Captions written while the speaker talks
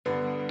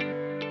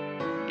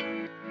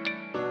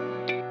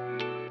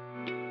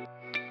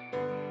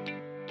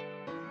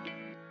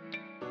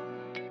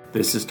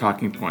This is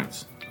Talking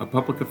Points, a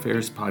public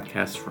affairs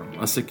podcast from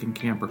Lussick and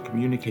Camper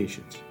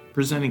Communications,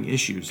 presenting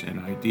issues and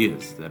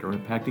ideas that are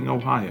impacting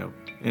Ohio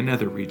and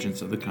other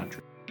regions of the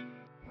country.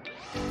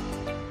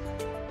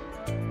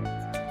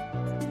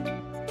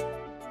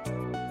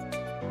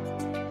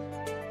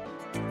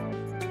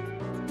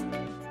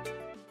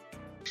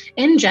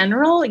 In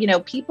general,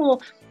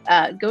 people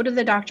go to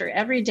the doctor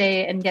every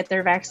day and get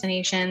their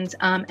vaccinations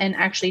and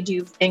actually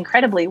do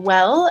incredibly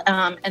well.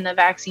 And the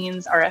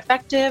vaccines are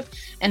effective,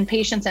 and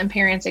patients and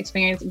parents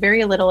experience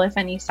very little, if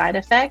any, side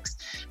effects.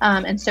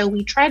 And so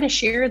we try to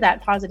share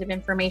that positive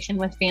information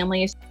with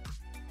families.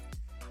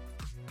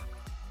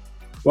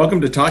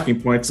 Welcome to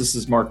Talking Points. This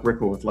is Mark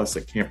Rickle with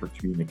Lussick Camper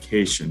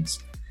Communications.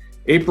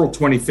 April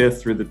 25th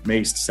through the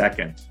May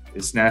 2nd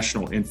is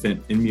National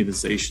Infant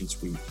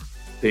Immunizations Week,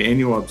 the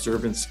annual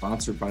observance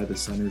sponsored by the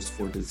Centers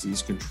for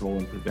Disease Control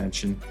and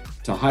Prevention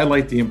to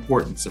highlight the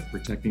importance of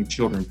protecting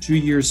children 2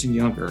 years and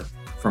younger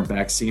from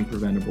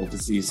vaccine-preventable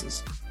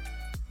diseases.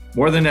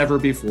 More than ever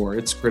before,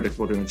 it's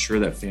critical to ensure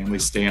that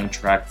families stay on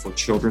track for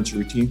children's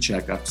routine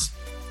checkups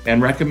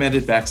and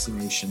recommended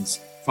vaccinations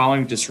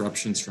following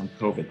disruptions from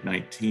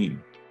COVID-19.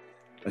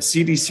 A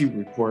CDC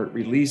report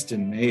released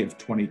in May of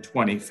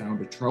 2020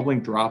 found a troubling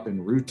drop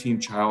in routine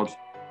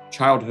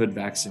childhood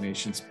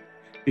vaccinations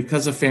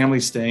because of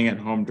families staying at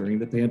home during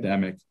the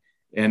pandemic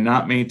and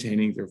not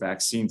maintaining their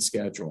vaccine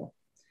schedule.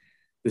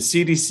 The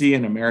CDC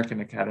and American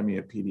Academy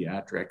of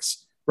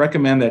Pediatrics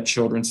recommend that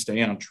children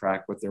stay on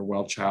track with their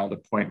well-child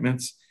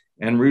appointments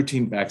and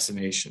routine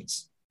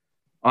vaccinations.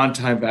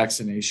 On-time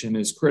vaccination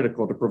is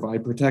critical to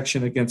provide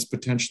protection against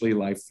potentially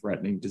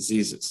life-threatening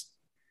diseases.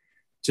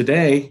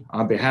 Today,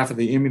 on behalf of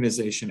the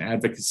Immunization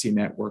Advocacy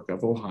Network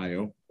of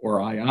Ohio, or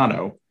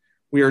IANO,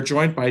 we are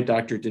joined by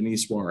Dr.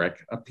 Denise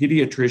Warwick, a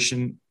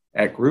pediatrician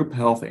at Group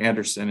Health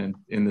Anderson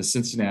in the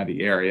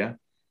Cincinnati area.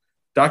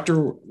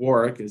 Dr.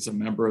 Warwick is a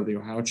member of the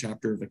Ohio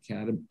chapter of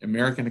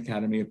American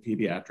Academy of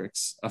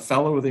Pediatrics, a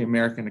fellow of the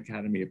American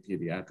Academy of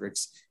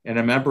Pediatrics, and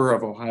a member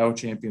of Ohio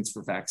Champions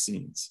for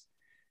Vaccines.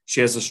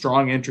 She has a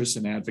strong interest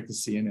in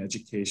advocacy and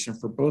education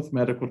for both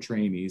medical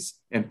trainees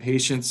and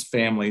patients,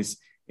 families,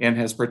 and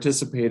has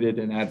participated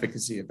in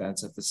advocacy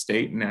events at the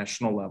state and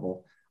national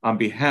level on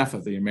behalf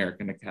of the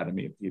American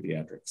Academy of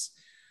Pediatrics.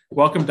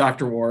 Welcome,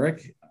 Dr.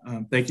 Warwick.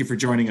 Thank you for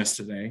joining us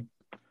today.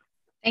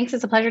 Thanks.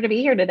 It's a pleasure to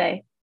be here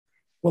today.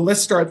 Well,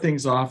 let's start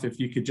things off. If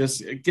you could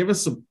just give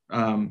us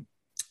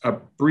a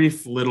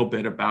brief little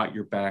bit about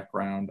your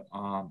background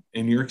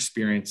and your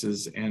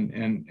experiences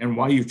and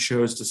why you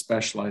chose to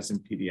specialize in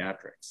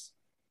pediatrics.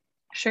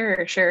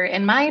 Sure.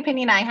 In my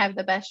opinion, I have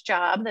the best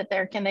job that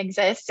there can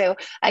exist. So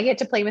I get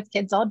to play with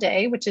kids all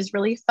day, which is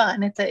really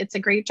fun. It's a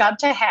great job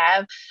to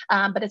have,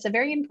 but it's a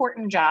very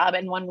important job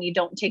and one we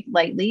don't take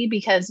lightly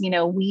because,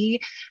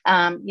 we,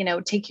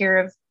 take care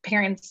of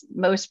parents'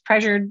 most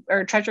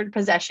treasured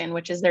possession,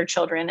 which is their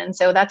children. And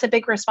so that's a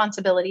big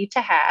responsibility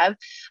to have.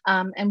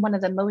 And one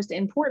of the most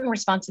important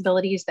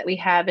responsibilities that we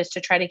have is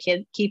to try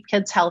to keep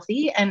kids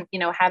healthy and,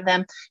 have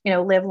them,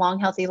 live long,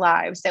 healthy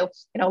lives. So,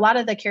 a lot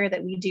of the care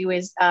that we do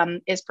is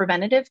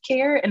preventative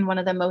care. And one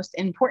of the most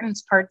important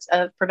parts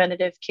of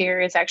preventative care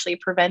is actually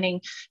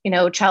preventing,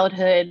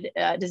 childhood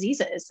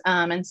diseases.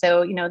 And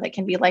so, that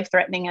can be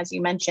life-threatening, as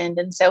you mentioned.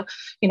 And so,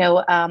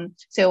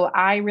 so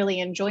I really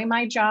enjoy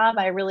my job.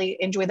 I really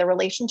enjoy the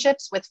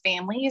relationships with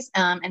families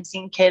and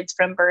seeing kids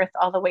from birth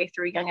all the way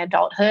through young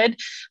adulthood.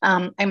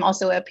 I'm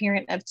also a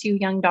parent of 2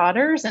 young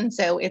daughters, and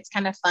so it's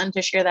kind of fun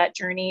to share that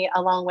journey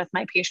along with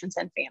my patients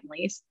and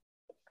families.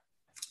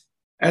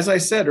 As I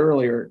said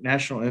earlier,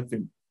 National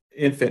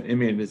Infant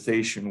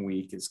Immunization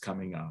Week is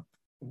coming up.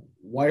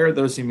 Why are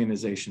those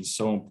immunizations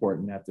so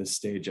important at this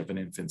stage of an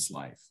infant's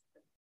life?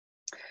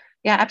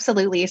 Yeah,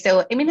 absolutely.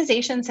 So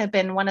immunizations have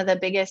been one of the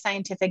biggest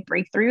scientific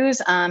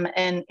breakthroughs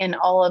in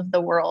all of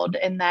the world,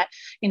 in that,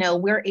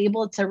 we're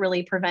able to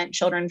really prevent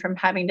children from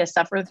having to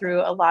suffer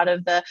through a lot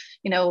of the,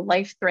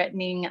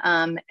 life-threatening,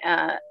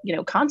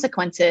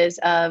 consequences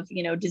of,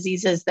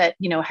 diseases that,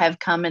 have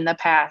come in the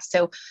past.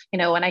 So,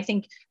 and I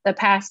think the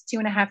past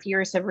 2.5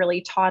 years have really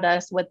taught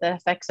us what the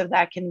effects of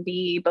that can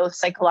be, both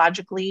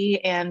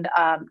psychologically and,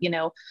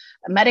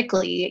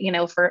 medically,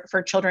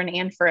 for children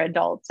and for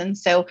adults. And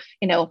so,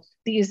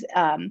 these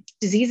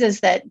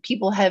diseases that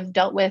people have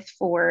dealt with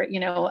for,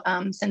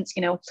 since,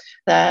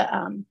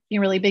 the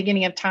really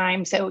beginning of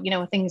time. So,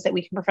 things that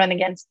we can prevent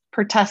against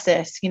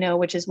pertussis,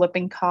 which is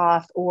whooping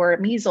cough, or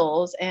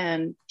measles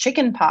and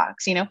chicken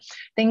pox,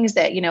 things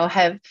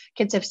that,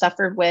 kids have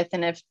suffered with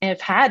and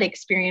have had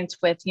experience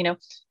with,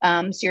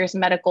 serious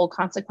medical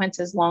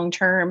consequences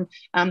long-term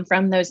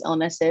from those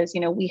illnesses.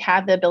 We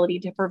have the ability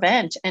to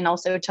prevent and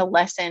also to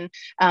lessen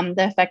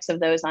the effects of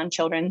those on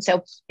children.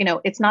 So,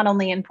 it's not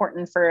only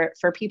important for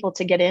people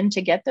to get in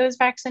to get those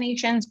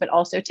vaccinations, but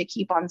also to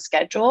keep on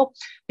schedule,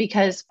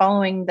 because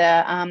following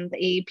the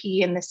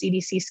AAP and the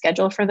CDC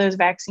schedule for those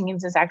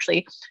vaccines is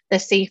actually the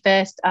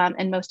safest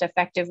and most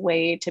effective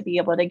way to be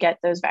able to get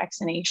those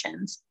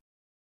vaccinations.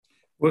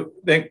 Well,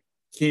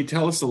 Can you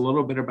tell us a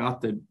little bit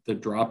about the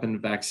drop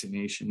in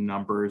vaccination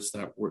numbers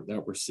that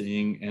we're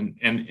seeing,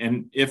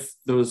 and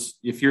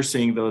if you're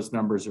seeing those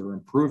numbers are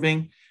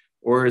improving,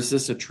 or is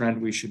this a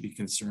trend we should be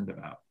concerned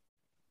about?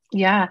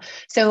 Yeah.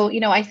 So,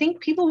 I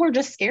think people were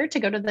just scared to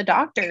go to the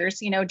doctors,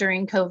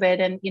 during COVID.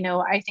 And,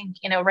 I think,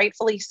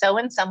 rightfully so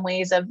in some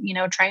ways of,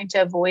 trying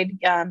to avoid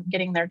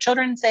getting their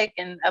children sick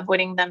and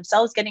avoiding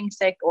themselves getting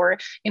sick, or,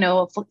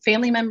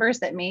 family members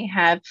that may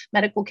have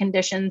medical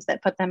conditions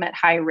that put them at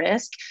high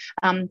risk.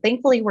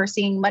 Thankfully, we're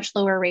seeing much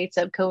lower rates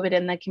of COVID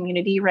in the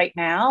community right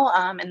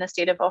now in the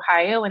state of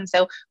Ohio. And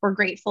so we're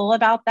grateful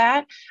about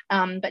that.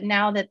 But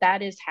now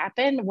that has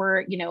happened,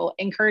 we're,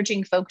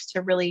 encouraging folks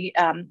to really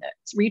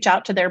reach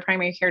out to their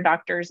primary care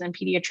doctors and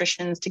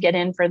pediatricians to get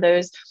in for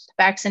those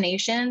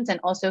vaccinations, and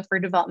also for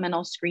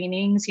developmental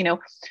screenings.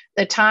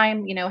 The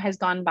time, has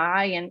gone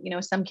by, and,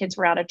 some kids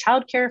were out of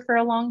childcare for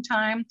a long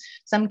time.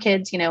 Some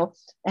kids,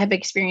 have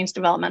experienced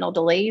developmental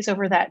delays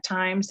over that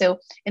time. So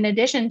in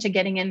addition to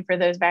getting in for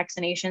those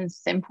vaccinations,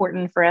 it's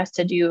important for us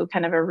to do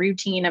kind of a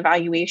routine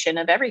evaluation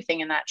of everything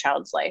in that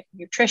child's life,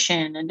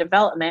 nutrition and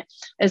development,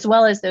 as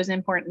well as those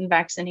important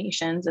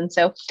vaccinations. And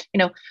so,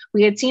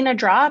 we had seen a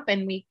drop,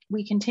 and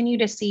we continue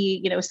to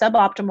see,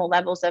 suboptimal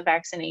levels of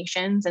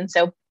vaccinations. And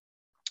so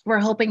we're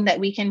hoping that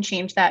we can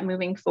change that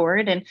moving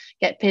forward and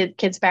get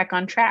kids back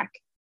on track.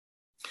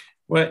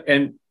 Well,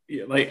 and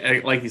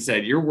like you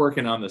said, you're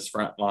working on this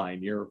front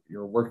line. You're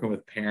working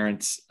with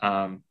parents,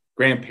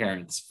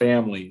 grandparents,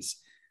 families.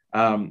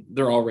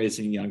 They're all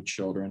raising young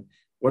children.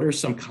 What are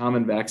some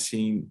common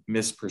vaccine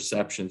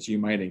misperceptions you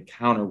might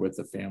encounter with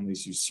the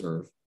families you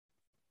serve?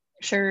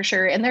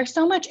 Sure. And there's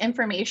so much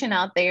information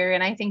out there.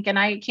 And I think, and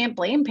I can't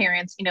blame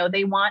parents,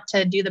 they want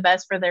to do the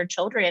best for their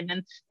children,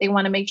 and they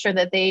want to make sure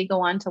that they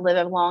go on to live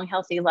a long,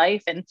 healthy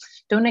life and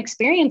don't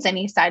experience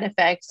any side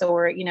effects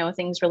or,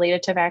 things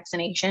related to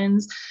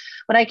vaccinations.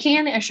 What I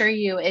can assure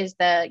you is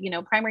the,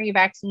 primary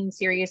vaccine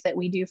series that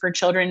we do for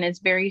children is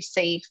very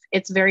safe.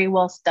 It's very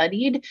well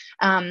studied.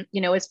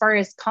 As far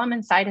as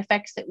common side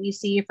effects that we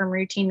see from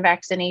routine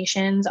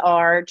vaccinations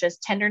are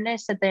just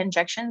tenderness at the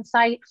injection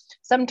site,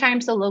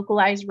 sometimes the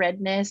localized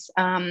redness,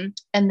 and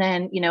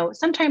then,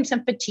 sometimes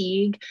some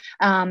fatigue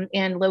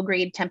and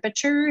low-grade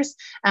temperatures.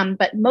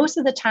 But most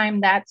of the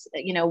time, that's,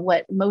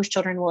 what most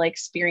children will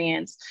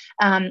experience.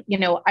 I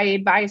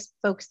advise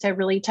folks to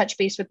really touch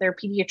base with their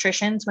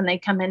pediatricians when they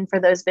come in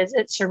for those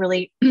visits to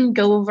really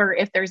go over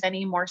if there's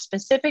any more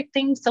specific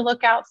things to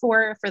look out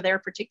for their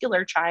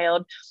particular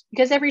child,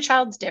 because every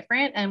child's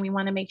different, and we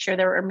want to make sure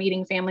that we're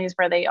meeting families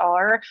where they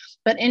are.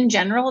 But in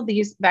general,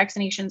 these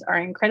vaccinations are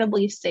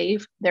incredibly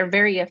safe. They're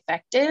very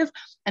effective,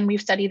 and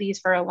we've studied these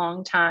for a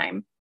long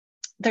time.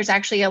 There's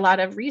actually a lot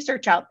of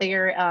research out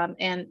there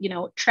and,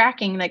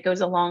 tracking that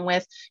goes along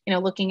with,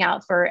 looking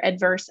out for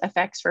adverse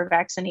effects for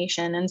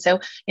vaccination. And so,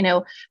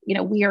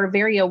 we are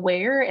very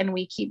aware, and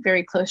we keep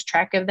very close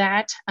track of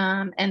that.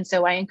 And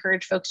so I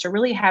encourage folks to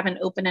really have an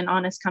open and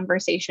honest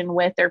conversation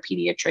with their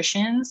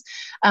pediatricians.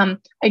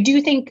 I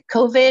do think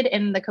COVID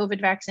and the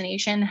COVID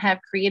vaccination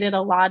have created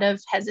a lot of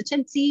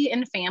hesitancy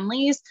in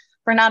families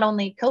for not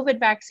only COVID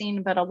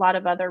vaccine, but a lot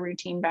of other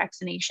routine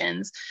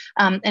vaccinations,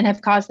 and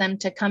have caused them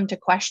to come to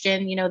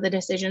question, the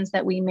decisions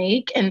that we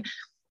make. And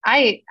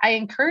I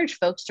encourage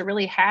folks to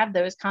really have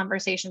those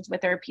conversations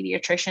with their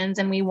pediatricians.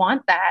 And we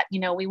want that,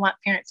 we want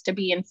parents to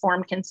be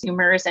informed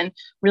consumers and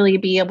really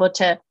be able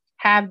to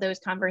have those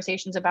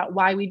conversations about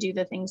why we do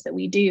the things that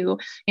we do.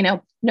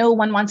 No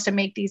one wants to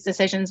make these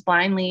decisions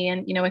blindly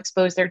and,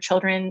 expose their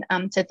children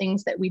to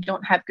things that we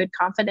don't have good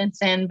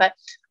confidence in. But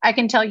I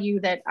can tell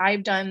you that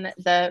I've done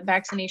the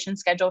vaccination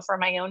schedule for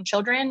my own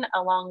children,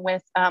 along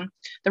with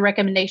the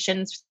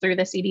recommendations through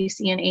the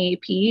CDC and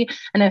AAP,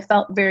 and I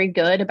felt very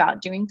good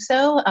about doing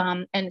so,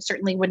 and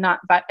certainly would not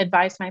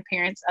advise my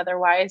parents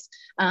otherwise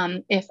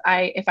if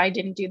I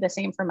didn't do the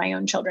same for my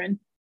own children.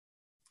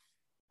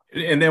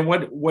 And then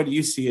what do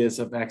you see as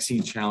a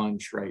vaccine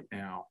challenge right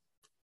now?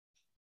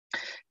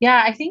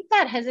 Yeah, I think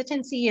that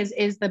hesitancy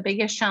is the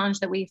biggest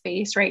challenge that we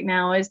face right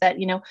now, is that,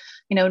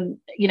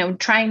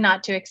 trying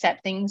not to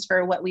accept things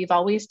for what we've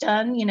always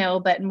done,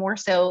 but more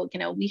so,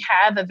 we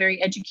have a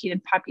very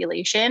educated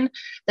population.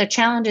 The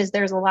challenge is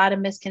there's a lot of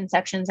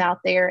misconceptions out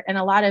there and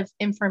a lot of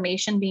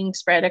information being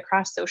spread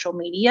across social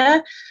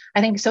media.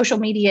 I think social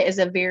media is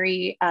a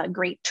very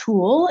great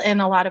tool in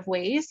a lot of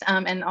ways.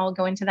 And I'll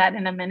go into that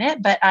in a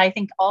minute, but I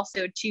think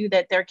also too,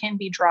 that there can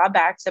be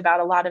drawbacks about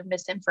a lot of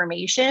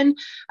misinformation.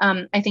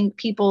 I think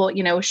people,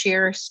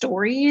 share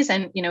stories,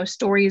 and,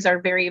 stories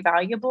are very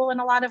valuable in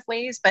a lot of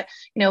ways, but,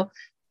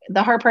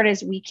 the hard part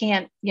is we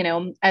can't,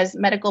 as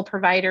medical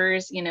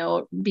providers,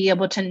 be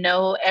able to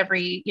know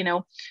every,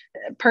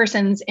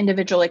 person's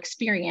individual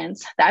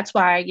experience. That's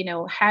why,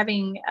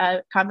 having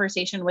a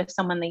conversation with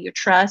someone that you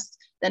trust,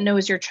 that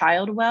knows your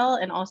child well,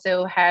 and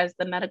also has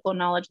the medical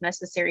knowledge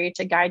necessary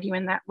to guide you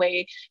in that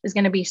way, is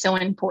going to be so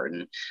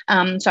important.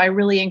 So I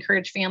really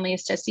encourage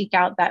families to seek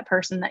out that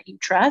person that you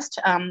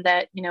trust,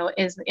 that,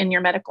 is in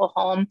your medical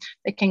home,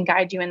 that can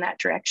guide you in that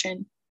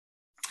direction.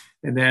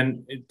 And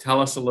then tell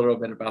us a little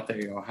bit about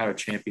the Ohio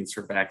Champions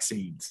for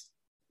Vaccines.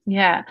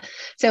 Yeah.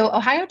 So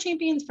Ohio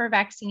Champions for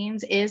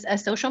Vaccines is a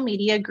social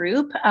media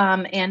group.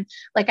 And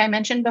like I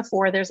mentioned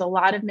before, there's a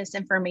lot of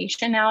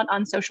misinformation out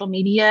on social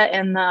media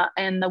and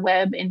the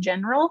web in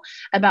general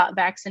about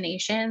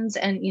vaccinations.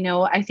 And,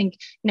 I think,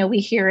 we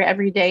hear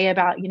every day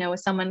about,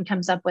 someone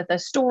comes up with a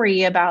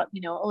story about,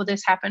 oh,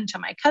 this happened to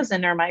my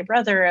cousin or my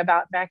brother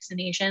about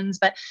vaccinations.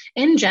 But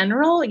in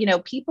general,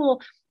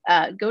 people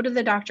go to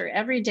the doctor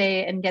every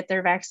day and get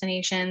their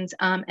vaccinations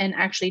and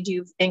actually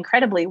do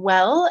incredibly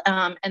well.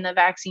 And the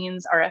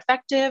vaccines are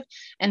effective,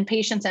 and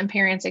patients and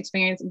parents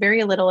experience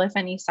very little, if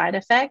any, side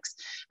effects.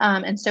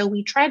 And so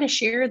we try to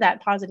share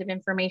that positive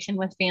information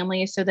with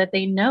families so that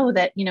they know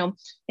that,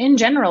 in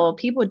general,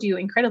 people do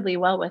incredibly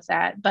well with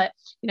that. But,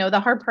 the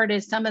hard part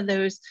is some of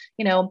those,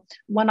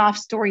 one-off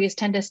stories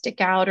tend to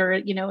stick out,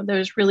 or,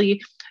 those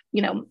really,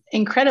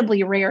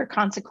 incredibly rare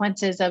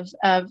consequences of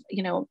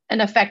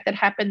an effect that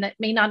happened that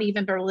may not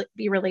even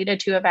be related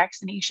to a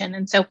vaccination.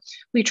 And so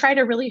we try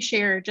to really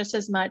share just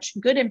as much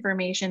good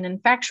information and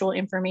factual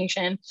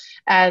information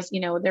as,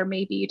 there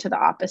may be to the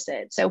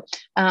opposite. So,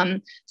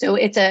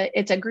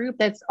 it's a group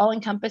that's all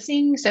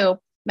encompassing. So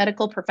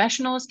medical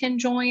professionals can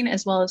join,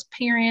 as well as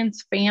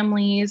parents,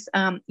 families,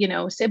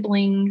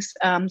 siblings.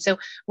 So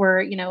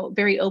we're,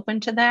 very open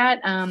to that.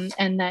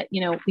 And that,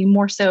 we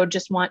more so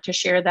just want to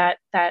share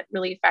that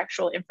really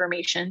factual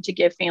information to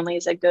give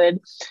families a good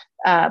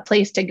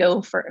place to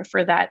go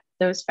for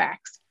those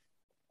facts.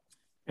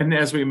 And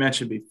as we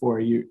mentioned before,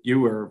 you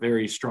were a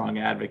very strong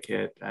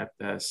advocate at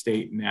the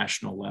state and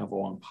national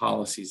level on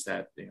policies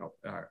that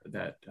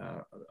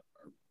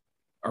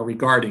are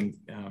regarding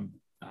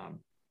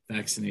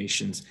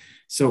vaccinations.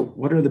 So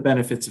what are the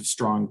benefits of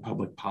strong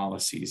public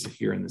policies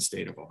here in the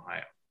state of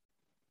Ohio?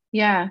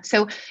 Yeah.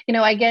 So,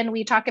 again,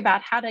 we talk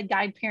about how to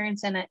guide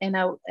parents in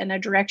a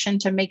direction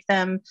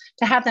to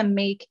have them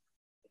make,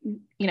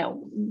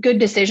 good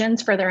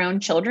decisions for their own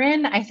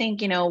children. I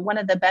think, one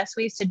of the best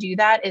ways to do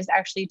that is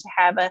actually to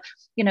have a,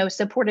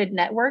 supported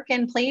network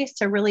in place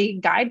to really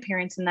guide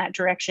parents in that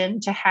direction,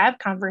 to have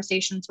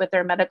conversations with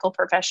their medical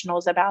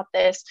professionals about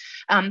this.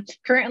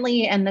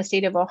 Currently in the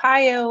state of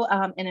Ohio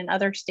and in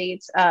other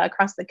states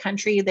across the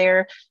country,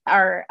 there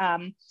are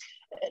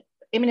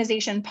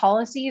immunization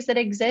policies that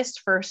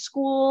exist for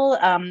school,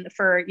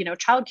 for,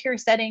 childcare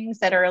settings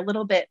that are a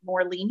little bit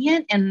more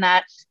lenient, in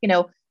that,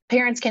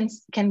 parents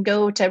can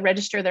go to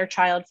register their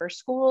child for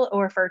school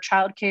or for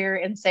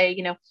childcare and say,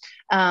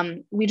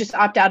 we just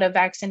opt out of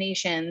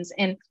vaccinations.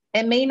 And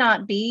it may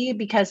not be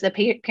because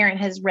the parent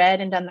has read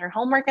and done their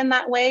homework in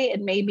that way. It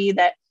may be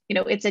that,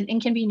 it's an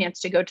inconvenience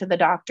to go to the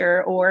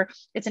doctor, or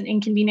it's an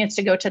inconvenience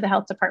to go to the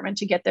health department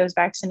to get those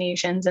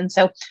vaccinations. And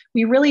so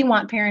we really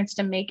want parents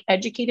to make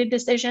educated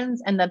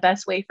decisions. And the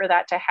best way for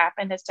that to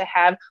happen is to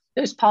have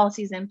those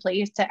policies in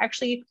place to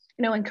actually,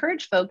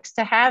 encourage folks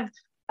to have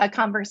a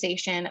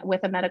conversation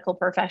with a medical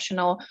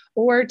professional,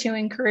 or to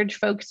encourage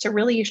folks to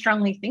really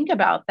strongly think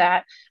about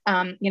that,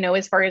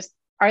 as far as,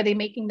 are they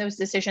making those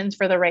decisions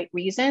for the right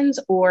reasons,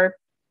 or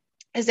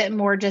is it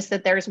more just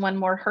that there's one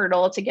more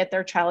hurdle to get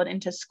their child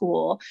into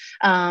school?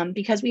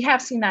 Because we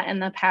have seen that in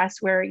the past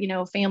where,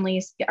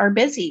 families are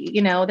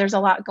busy, there's a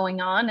lot going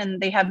on and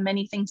they have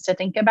many things to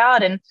think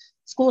about. And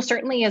school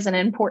certainly is an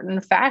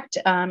important fact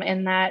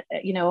in that,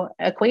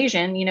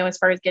 equation, as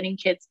far as getting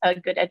kids a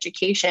good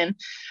education.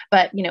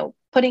 But,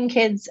 putting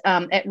kids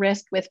at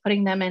risk with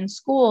putting them in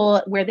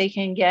school where they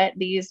can get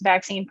these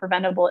vaccine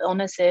preventable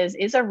illnesses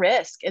is a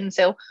risk. And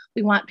so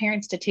we want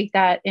parents to take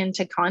that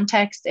into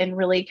context and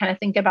really kind of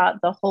think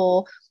about the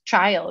whole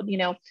child.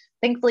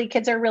 Thankfully,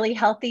 kids are really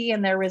healthy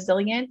and they're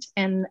resilient,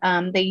 and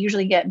they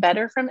usually get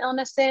better from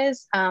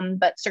illnesses.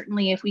 But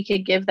certainly if we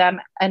could give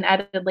them an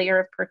added layer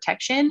of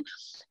protection,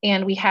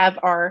 and we have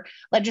our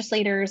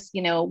legislators,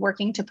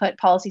 working to put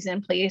policies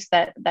in place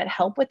that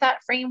help with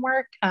that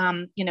framework,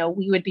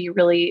 we would be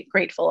really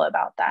grateful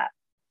about that.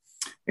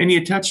 And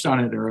you touched on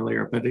it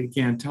earlier, but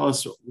again, tell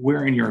us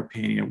where, in your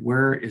opinion,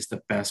 where is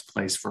the best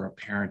place for a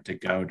parent to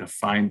go to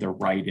find the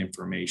right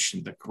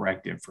information, the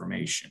correct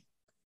information?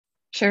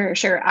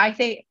 Sure. I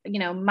think,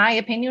 my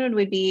opinion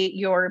would be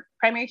your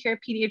primary care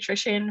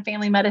pediatrician,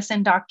 family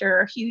medicine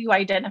doctor, who you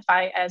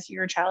identify as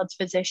your child's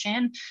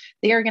physician.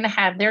 They are going to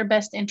have their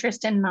best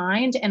interest in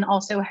mind and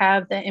also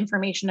have the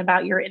information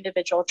about your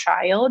individual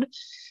child.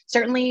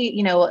 Certainly,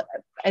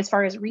 as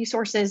far as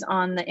resources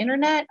on the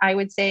internet, I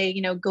would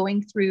say,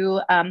 going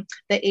through the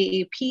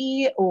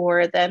AAP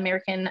or the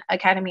American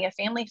Academy of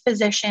Family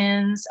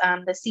Physicians,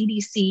 the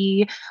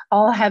CDC,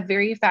 all have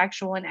very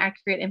factual and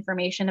accurate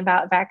information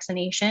about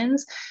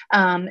vaccinations.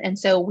 And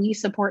so we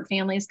support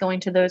families going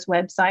to those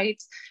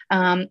websites.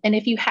 And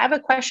if you have a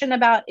question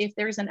about if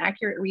there's an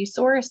accurate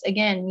resource,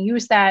 again,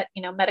 use that,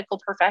 medical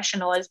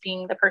professional as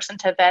being the person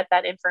to vet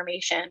that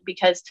information,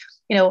 because,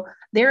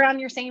 they're on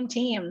your same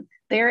team.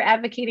 They're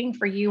advocating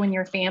for you and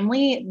your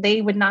family.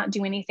 They would not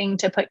do anything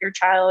to put your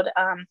child,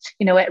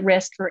 at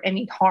risk for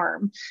any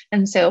harm.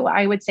 And so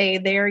I would say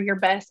they're your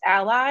best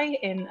ally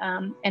in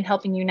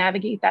helping you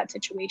navigate that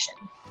situation.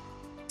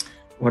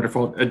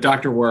 Wonderful.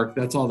 Dr. Work,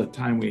 that's all the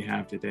time we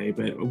have today,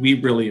 but we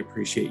really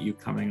appreciate you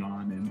coming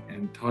on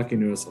and talking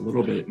to us a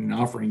little bit and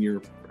offering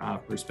your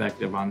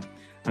perspective on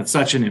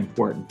such an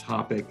important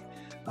topic.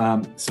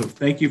 So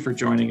thank you for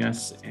joining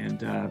us,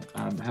 and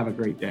have a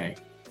great day.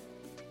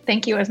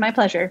 Thank you. It was my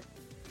pleasure.